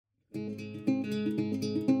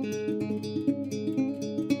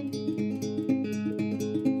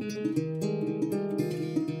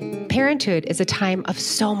Parenthood is a time of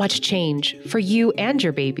so much change for you and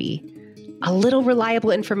your baby. A little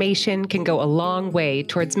reliable information can go a long way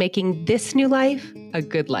towards making this new life a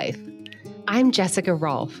good life. I'm Jessica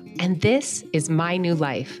Rolfe, and this is My New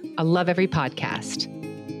Life, a Love Every podcast.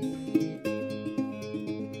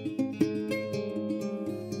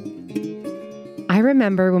 I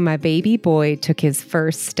remember when my baby boy took his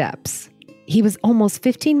first steps. He was almost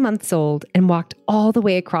 15 months old and walked all the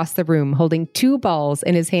way across the room holding 2 balls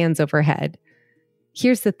in his hands overhead.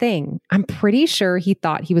 Here's the thing, I'm pretty sure he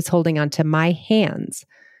thought he was holding onto my hands.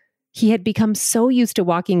 He had become so used to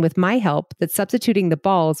walking with my help that substituting the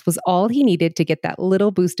balls was all he needed to get that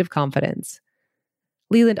little boost of confidence.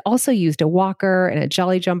 Leland also used a walker and a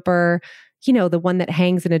jolly jumper, the one that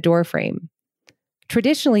hangs in a door frame.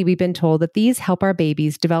 Traditionally, we've been told that these help our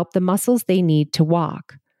babies develop the muscles they need to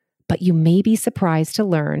walk. But you may be surprised to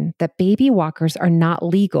learn that baby walkers are not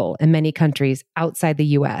legal in many countries outside the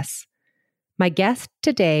US. My guest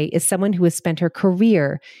today is someone who has spent her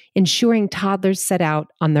career ensuring toddlers set out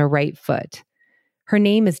on their right foot. Her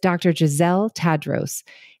name is Dr. Giselle Tadros,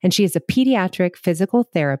 and she is a pediatric physical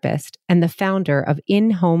therapist and the founder of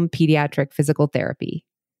In-Home Pediatric Physical Therapy.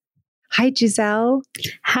 Hi, Giselle.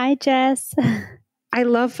 Hi, Jess. I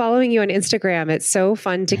love following you on Instagram. It's so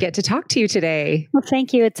fun to get to talk to you today. Well,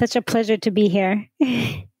 thank you. It's such a pleasure to be here.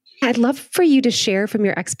 I'd love for you to share from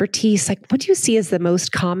your expertise, what do you see as the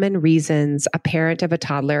most common reasons a parent of a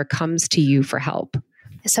toddler comes to you for help?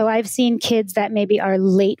 So I've seen kids that maybe are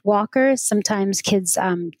late walkers. Sometimes kids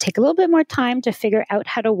take a little bit more time to figure out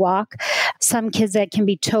how to walk. Some kids that can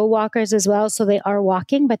be toe walkers as well. So they are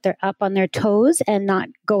walking, but they're up on their toes and not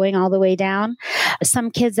going all the way down.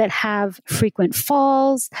 Some kids that have frequent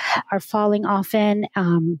falls are falling often.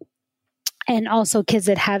 And also kids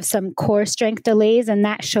that have some core strength delays, and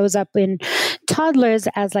that shows up in toddlers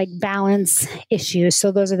as balance issues.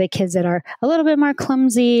 So those are the kids that are a little bit more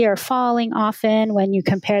clumsy or falling often when you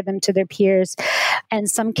compare them to their peers. And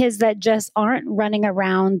some kids that just aren't running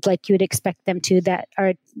around like you would expect them to, that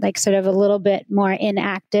are sort of a little bit more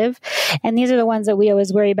inactive. And these are the ones that we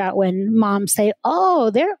always worry about when moms say, oh,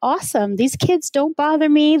 they're awesome. These kids don't bother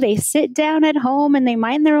me. They sit down at home and they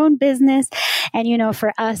mind their own business. And,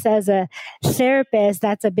 for us as a therapist,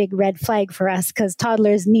 that's a big red flag for us because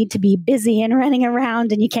toddlers need to be busy and running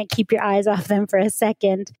around and you can't keep your eyes off them for a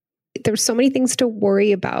second. There's so many things to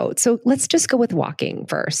worry about. So let's just go with walking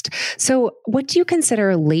first. So what do you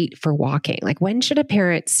consider late for walking? When should a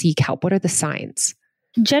parent seek help? What are the signs?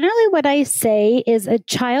 Generally, what I say is a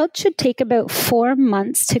child should take about 4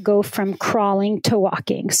 months to go from crawling to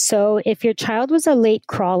walking. So if your child was a late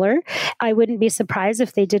crawler, I wouldn't be surprised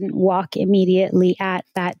if they didn't walk immediately at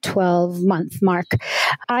that 12-month mark.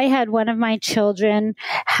 I had one of my children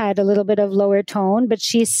had a little bit of lower tone, but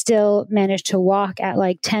she still managed to walk at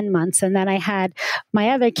 10 months. And then I had my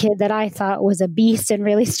other kid that I thought was a beast and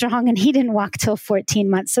really strong, and he didn't walk till 14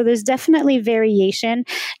 months. So there's definitely variation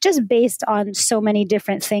just based on so many different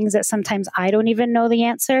things that sometimes I don't even know the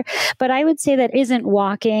answer. But I would say that isn't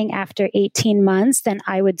walking after 18 months, then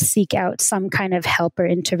I would seek out some kind of help or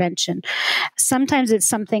intervention. Sometimes it's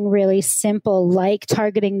something really simple like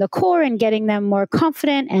targeting the core and getting them more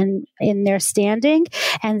confident and in their standing.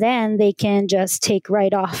 And then they can just take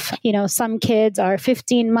right off. Some kids are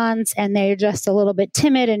 15 months and they're just a little bit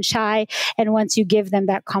timid and shy. And once you give them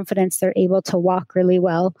that confidence, they're able to walk really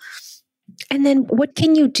well. And then what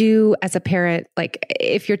can you do as a parent,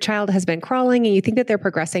 if your child has been crawling and you think that they're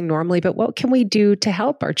progressing normally, but what can we do to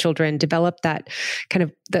help our children develop that kind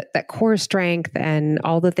of that core strength and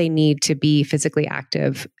all that they need to be physically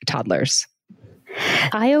active toddlers?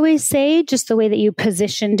 I always say just the way that you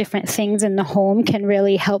position different things in the home can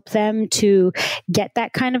really help them to get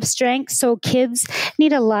that kind of strength. So kids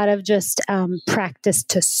need a lot of just practice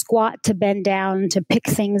to squat, to bend down, to pick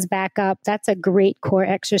things back up. That's a great core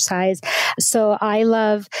exercise. So I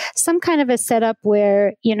love some kind of a setup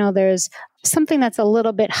where, there's something that's a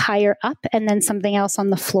little bit higher up and then something else on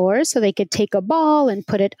the floor. So they could take a ball and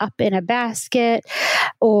put it up in a basket,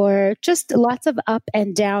 or just lots of up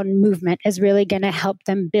and down movement is really going to help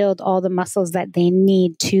them build all the muscles that they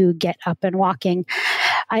need to get up and walking.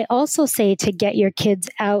 I also say to get your kids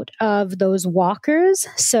out of those walkers.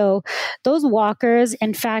 So those walkers,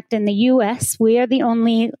 in fact, in the US, we are the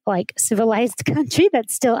only like civilized country that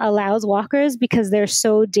still allows walkers because they're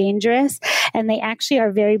so dangerous and they actually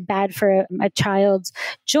are very bad for a child's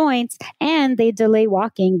joints, and they delay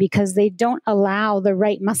walking because they don't allow the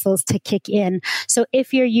right muscles to kick in. So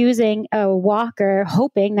if you're using a walker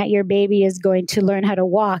hoping that your baby is going to learn how to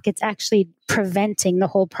walk, it's actually preventing the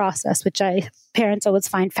whole process, which parents always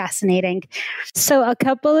find fascinating. So a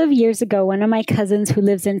couple of years ago, one of my cousins who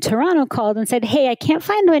lives in Toronto called and said, "Hey, I can't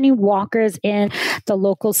find any walkers in the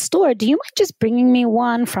local store. Do you mind just bringing me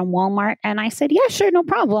one from Walmart?" And I said, "Yeah, sure, no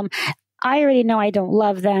problem." I already know I don't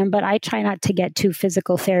love them, but I try not to get too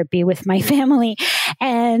physical therapy with my family.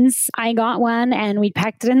 And I got one and we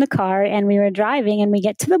packed it in the car and we were driving and we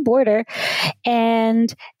get to the border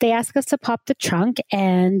and they ask us to pop the trunk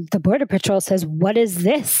and the Border Patrol says, "What is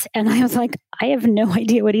this?" And I was like, I have no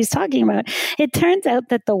idea what he's talking about. It turns out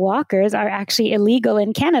that the walkers are actually illegal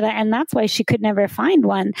in Canada and that's why she could never find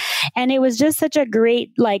one. And it was just such a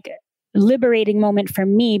great, liberating moment for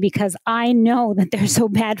me because I know that they're so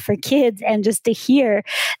bad for kids, and just to hear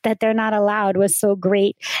that they're not allowed was so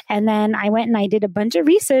great. And then I went and I did a bunch of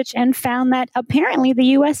research and found that apparently the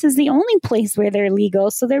US is the only place where they're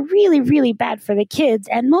legal. So they're really, really bad for the kids,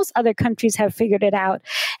 and most other countries have figured it out.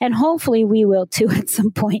 And hopefully we will too at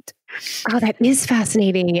some point. Oh, that is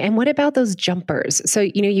fascinating. And what about those jumpers? So,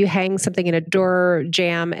 you hang something in a door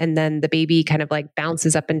jamb and then the baby kind of like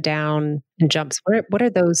bounces up and down and jumps. What are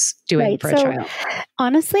those doing for a child?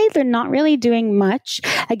 Honestly, they're not really doing much.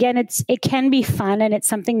 Again, it can be fun and it's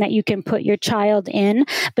something that you can put your child in.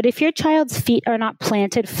 But if your child's feet are not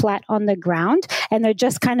planted flat on the ground and they're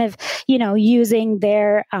just kind of, using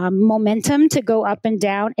their momentum to go up and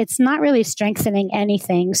down, it's not really strengthening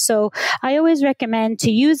anything. So I always recommend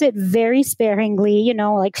to use it very sparingly,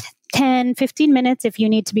 like 10, 15 minutes if you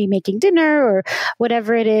need to be making dinner or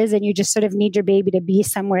whatever it is, and you just sort of need your baby to be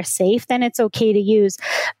somewhere safe, then it's okay to use.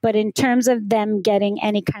 But in terms of them getting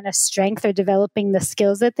any kind of strength or developing the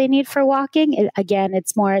skills that they need for walking,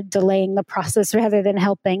 it's more delaying the process rather than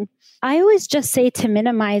helping. I always just say to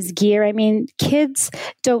minimize gear. I mean, kids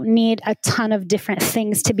don't need a ton of different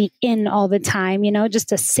things to be in all the time,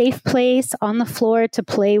 just a safe place on the floor to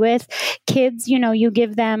play with. Kids, you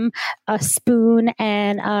give them a spoon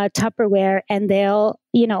and a Tupperware and they'll,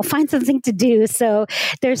 find something to do. So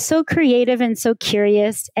they're so creative and so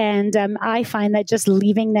curious. And I find that just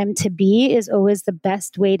leaving them to be is always the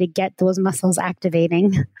best way to get those muscles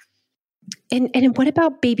activating. And what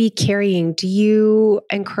about baby carrying? Do you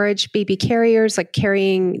encourage baby carriers, like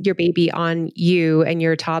carrying your baby on you and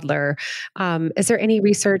your toddler? Is there any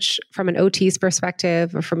research from an OT's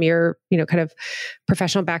perspective or from your, kind of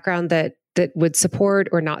professional background that would support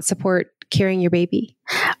or not support carrying your baby?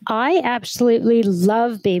 I absolutely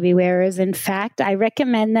love baby wearers. In fact, I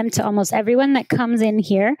recommend them to almost everyone that comes in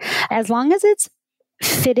here, as long as it's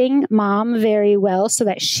fitting mom very well so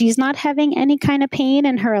that she's not having any kind of pain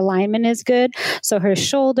and her alignment is good. So her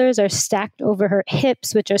shoulders are stacked over her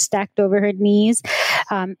hips, which are stacked over her knees.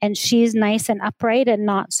 And she's nice and upright and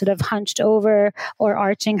not sort of hunched over or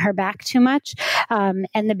arching her back too much. And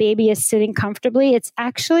the baby is sitting comfortably. It's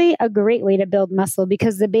actually a great way to build muscle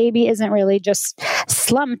because the baby isn't really just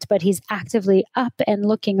slumped, but he's actively up and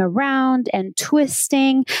looking around and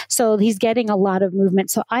twisting. So he's getting a lot of movement.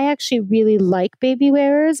 So I actually really like baby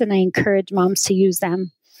wearers and I encourage moms to use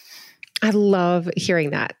them. I love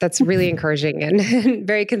hearing that. That's really encouraging and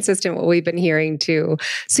very consistent with what we've been hearing too.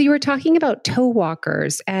 So you were talking about toe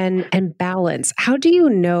walkers and balance. How do you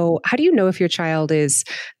know if your child is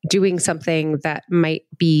doing something that might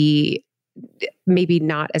be maybe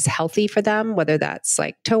not as healthy for them, whether that's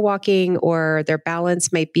like toe walking or their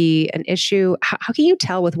balance might be an issue? How can you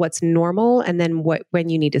tell with what's normal and then when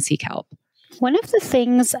you need to seek help? One of the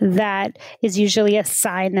things that is usually a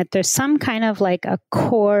sign that there's some kind of like a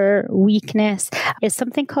core weakness is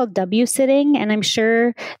something called W-sitting. And I'm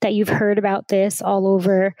sure that you've heard about this all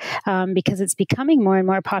over because it's becoming more and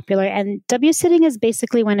more popular. And W-sitting is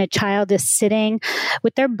basically when a child is sitting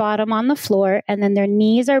with their bottom on the floor and then their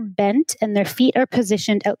knees are bent and their feet are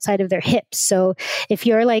positioned outside of their hips. So if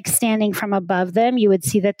you're like standing from above them, you would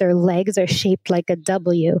see that their legs are shaped like a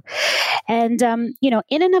W. And,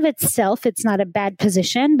 in and of itself, it's it's not a bad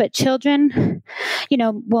position, but children,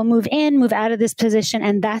 will move in, move out of this position,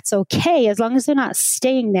 and that's okay as long as they're not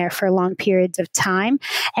staying there for long periods of time.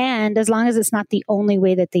 And as long as it's not the only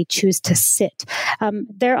way that they choose to sit.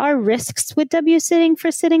 There are risks with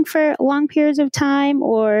sitting for long periods of time,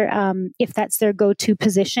 or if that's their go-to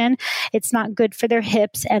position, it's not good for their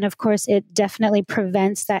hips. And of course, it definitely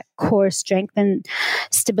prevents that core strength and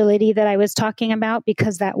stability that I was talking about,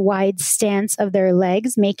 because that wide stance of their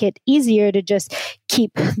legs make it easier to just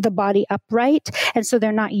keep the body upright. And so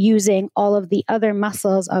they're not using all of the other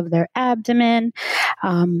muscles of their abdomen,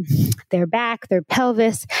 their back, their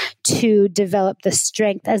pelvis to develop the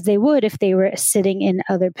strength as they would if they were sitting in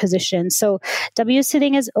other positions. So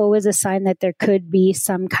sitting is always a sign that there could be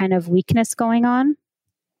some kind of weakness going on.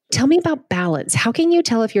 Tell me about balance. How can you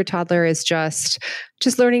tell if your toddler is just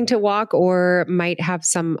learning to walk or might have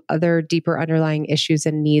some other deeper underlying issues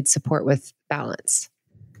and needs support with balance?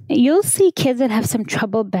 You'll see kids that have some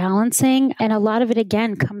trouble balancing, and a lot of it,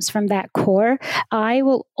 again, comes from that core. I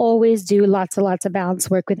will always do lots and lots of balance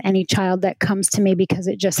work with any child that comes to me because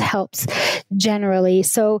it just helps generally.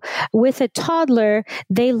 So with a toddler,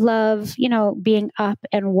 they love, being up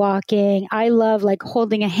and walking. I love like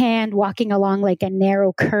holding a hand, walking along like a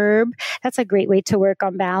narrow curb. That's a great way to work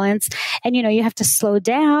on balance. And, you have to slow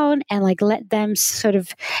down and like let them sort of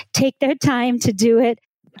take their time to do it.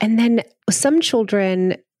 And then some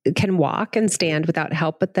children can walk and stand without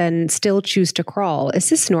help, but then still choose to crawl. Is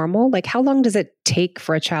this normal? Like, how long does it take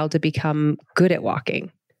for a child to become good at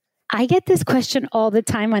walking? I get this question all the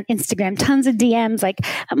time on Instagram, tons of DMs like,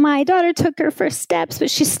 my daughter took her first steps, but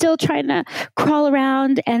she's still trying to crawl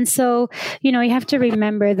around. And so, you have to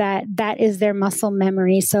remember that that is their muscle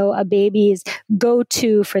memory. So a baby's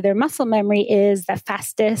go-to for their muscle memory is the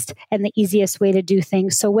fastest and the easiest way to do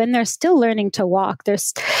things. So when they're still learning to walk,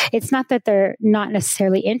 it's not that they're not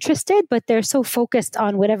necessarily interested, but they're so focused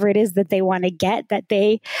on whatever it is that they want to get that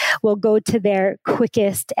they will go to their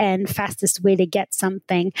quickest and fastest way to get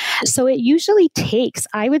something. So it usually takes,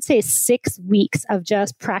 I would say, 6 weeks of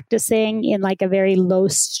just practicing in like a very low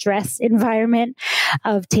stress environment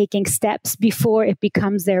of taking steps before it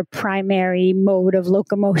becomes their primary mode of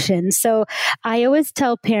locomotion. So I always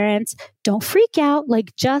tell parents, don't freak out,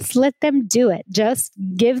 like just let them do it. Just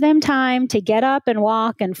give them time to get up and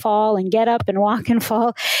walk and fall and get up and walk and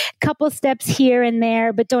fall. Couple steps here and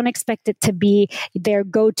there, but don't expect it to be their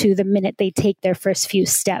go-to the minute they take their first few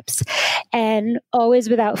steps. And always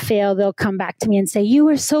without fail, they'll come back to me and say, you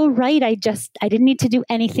were so right. I didn't need to do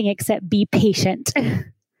anything except be patient.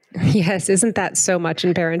 Yes. Isn't that so much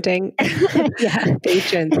in parenting? Yeah.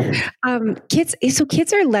 Patience. Older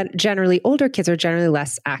kids are generally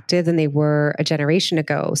less active than they were a generation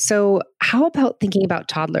ago. So how about thinking about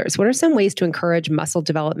toddlers? What are some ways to encourage muscle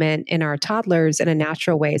development in our toddlers in a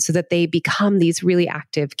natural way so that they become these really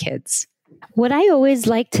active kids? What I always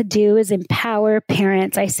like to do is empower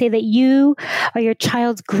parents. I say that you are your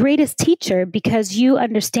child's greatest teacher because you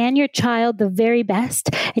understand your child the very best,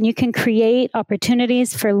 and you can create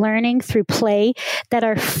opportunities for learning through play that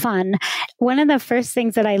are fun. One of the first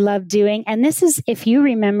things that I love doing, and this is, if you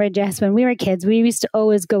remember, Jess, when we were kids, we used to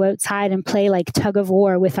always go outside and play like tug of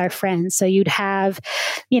war with our friends. So you'd have,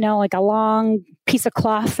 like a long piece of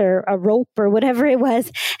cloth or a rope or whatever it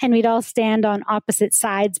was, and we'd all stand on opposite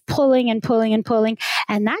sides, pulling and pulling and pulling.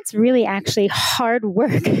 And that's really actually hard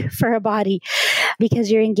work for a body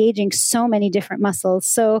because you're engaging so many different muscles.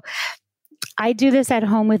 So I do this at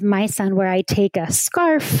home with my son where I take a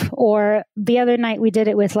scarf, or the other night we did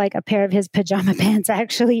it with like a pair of his pajama pants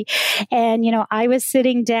actually. And, I was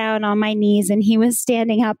sitting down on my knees and he was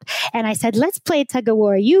standing up, and I said, let's play tug of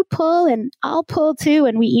war. You pull and I'll pull too.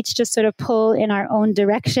 And we each just sort of pull in our own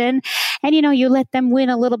direction. And, you let them win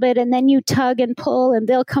a little bit and then you tug and pull and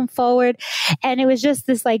they'll come forward. And it was just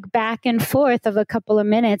this like back and forth of a couple of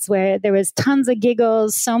minutes where there was tons of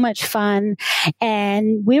giggles, so much fun.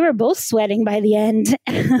 And we were both sweating by the end.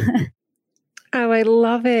 Oh, I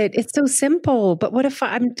love it. It's so simple. But what if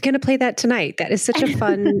I'm going to play that tonight? That is such a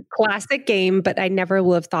fun classic game, but I never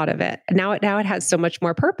will have thought of it. Now it has so much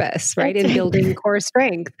more purpose, right? In building core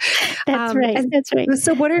strength. That's right. That's right.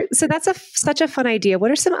 So that's such a fun idea. What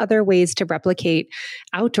are some other ways to replicate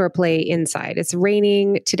outdoor play inside? It's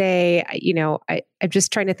raining today. I'm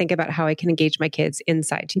just trying to think about how I can engage my kids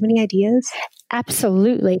inside. Do you have any ideas?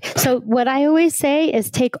 Absolutely. So what I always say is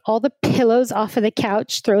take all the pillows off of the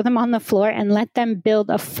couch, throw them on the floor, and let them build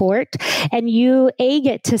a fort. And you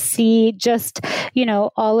get to see just,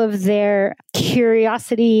 all of their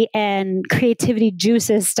curiosity and creativity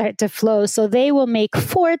juices start to flow. So they will make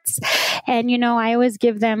forts. And, I always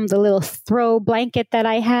give them the little throw blanket that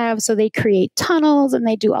I have. So they create tunnels and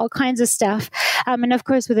they do all kinds of stuff. And of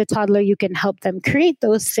course, with a toddler, you can help them create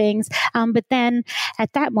those things. But then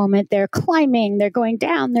at that moment, they're climbing, they're going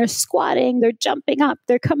down, they're squatting, they're jumping up,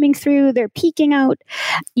 they're coming through, they're peeking out.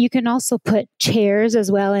 You can also put chairs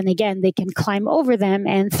as well. And again, they can climb over them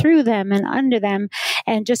and through them and under them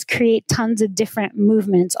and just create tons of different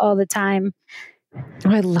movements all the time.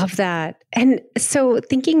 Oh, I love that. And so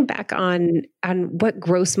thinking back on what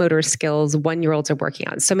gross motor skills 1-year-olds are working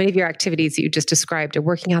on, so many of your activities that you just described are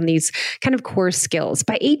working on these kind of core skills.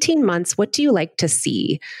 By 18 months, what do you like to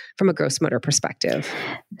see from a gross motor perspective?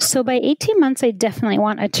 So by 18 months, I definitely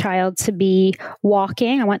want a child to be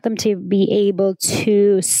walking. I want them to be able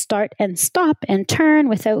to start and stop and turn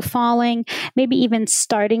without falling, maybe even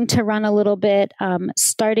starting to run a little bit,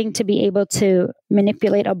 starting to be able to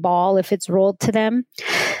manipulate a ball if it's rolled to them.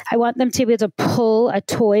 I want them to be able to pull a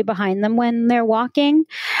toy behind them when they're walking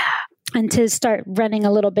and to start running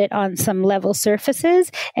a little bit on some level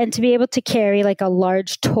surfaces and to be able to carry like a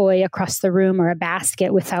large toy across the room or a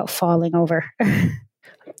basket without falling over.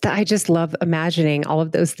 I just love imagining all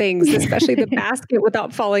of those things, especially the basket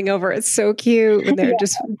without falling over. It's so cute when they're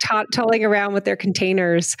just toddling around with their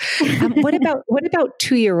containers. What about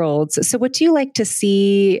 2-year-olds? So what do you like to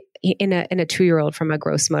see in a 2-year-old from a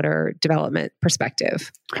gross motor development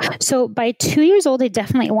perspective? So by 2 years old, I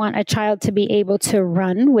definitely want a child to be able to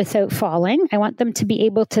run without falling. I want them to be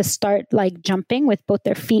able to start like jumping with both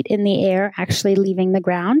their feet in the air, actually leaving the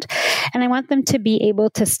ground. And I want them to be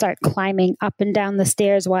able to start climbing up and down the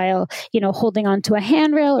stairs while, holding onto a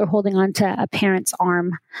handrail or holding onto a parent's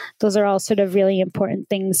arm. Those are all sort of really important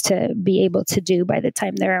things to be able to do by the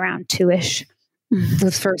time they're around 2-ish.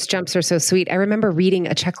 Those first jumps are so sweet. I remember reading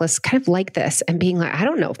a checklist kind of like this and being like, I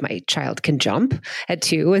don't know if my child can jump at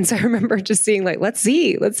 2. And so I remember just seeing like, let's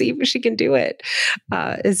see if she can do it.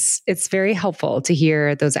 It's very helpful to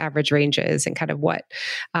hear those average ranges and kind of what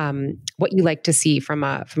you like to see from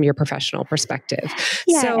your professional perspective.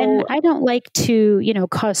 Yeah, so, and I don't like to,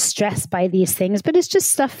 cause stress by these things, but it's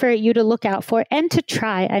just stuff for you to look out for and to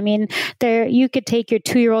try. I mean, you could take your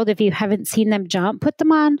 2-year-old, if you haven't seen them jump, put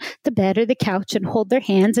them on the bed or the couch and hold their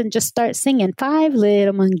hands and just start singing 5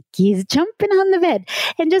 little monkeys jumping on the bed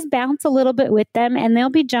and just bounce a little bit with them and they'll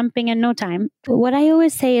be jumping in no time. But what I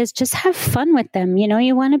always say is just have fun with them.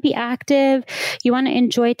 You want to be active. You want to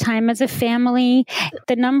enjoy time as a family.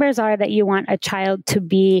 The numbers are that you want a child to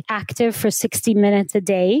be active for 60 minutes a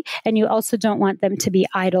day, and you also don't want them to be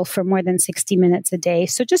idle for more than 60 minutes a day.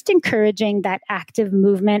 So just encouraging that active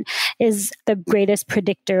movement is the greatest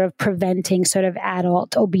predictor of preventing sort of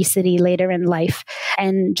adult obesity later in life.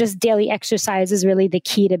 And just daily exercise is really the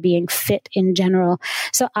key to being fit in general.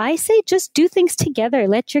 So I say just do things together.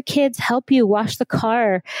 Let your kids help you wash the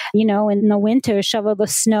car, in the winter, shovel the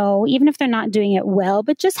snow, even if they're not doing it well,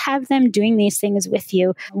 but just have them doing these things with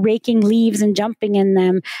you, raking leaves and jumping in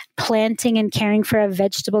them, planting and caring for a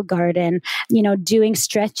vegetable garden, doing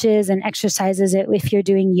stretches and exercises if you're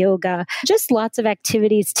doing yoga, just lots of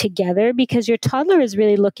activities together because your toddler is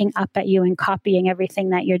really looking up at you and copying everything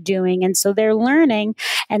that you're doing. And so they're learning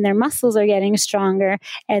and their muscles are getting stronger.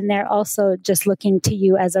 And they're also just looking to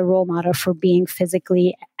you as a role model for being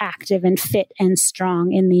physically active and fit and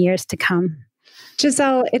strong in the years to come.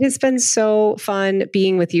 Giselle, it has been so fun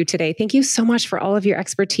being with you today. Thank you so much for all of your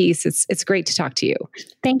expertise. It's great to talk to you.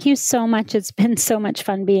 Thank you so much. It's been so much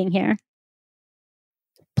fun being here.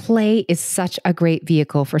 Play is such a great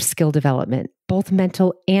vehicle for skill development, both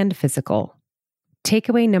mental and physical.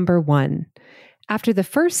 Takeaway number 1. After the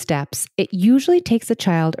first steps, it usually takes a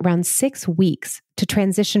child around 6 weeks to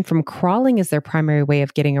transition from crawling as their primary way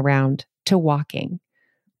of getting around to walking.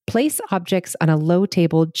 Place objects on a low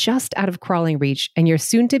table just out of crawling reach, and your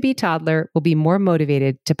soon-to-be toddler will be more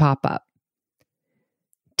motivated to pop up.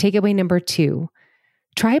 Takeaway number 2.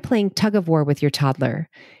 Try playing tug of war with your toddler.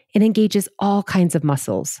 It engages all kinds of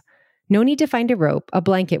muscles. No need to find a rope, a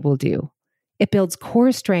blanket will do. It builds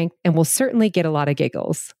core strength and will certainly get a lot of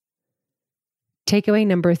giggles. Takeaway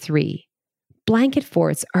number 3. Blanket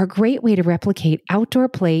forts are a great way to replicate outdoor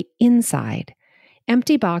play inside.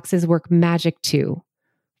 Empty boxes work magic too.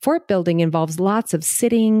 Fort building involves lots of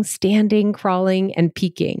sitting, standing, crawling, and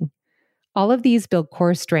peeking. All of these build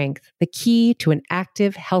core strength, the key to an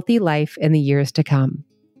active, healthy life in the years to come.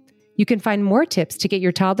 You can find more tips to get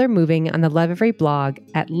your toddler moving on the Lovevery blog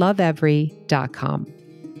at lovevery.com.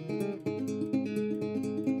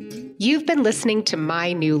 You've been listening to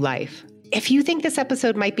My New Life. If you think this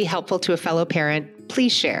episode might be helpful to a fellow parent,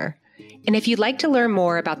 please share. And if you'd like to learn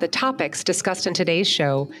more about the topics discussed in today's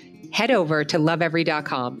show, head over to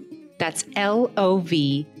lovevery.com. That's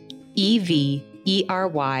LOVEVERY.com.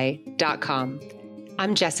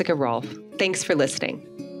 I'm Jessica Rolfe. Thanks for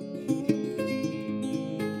listening.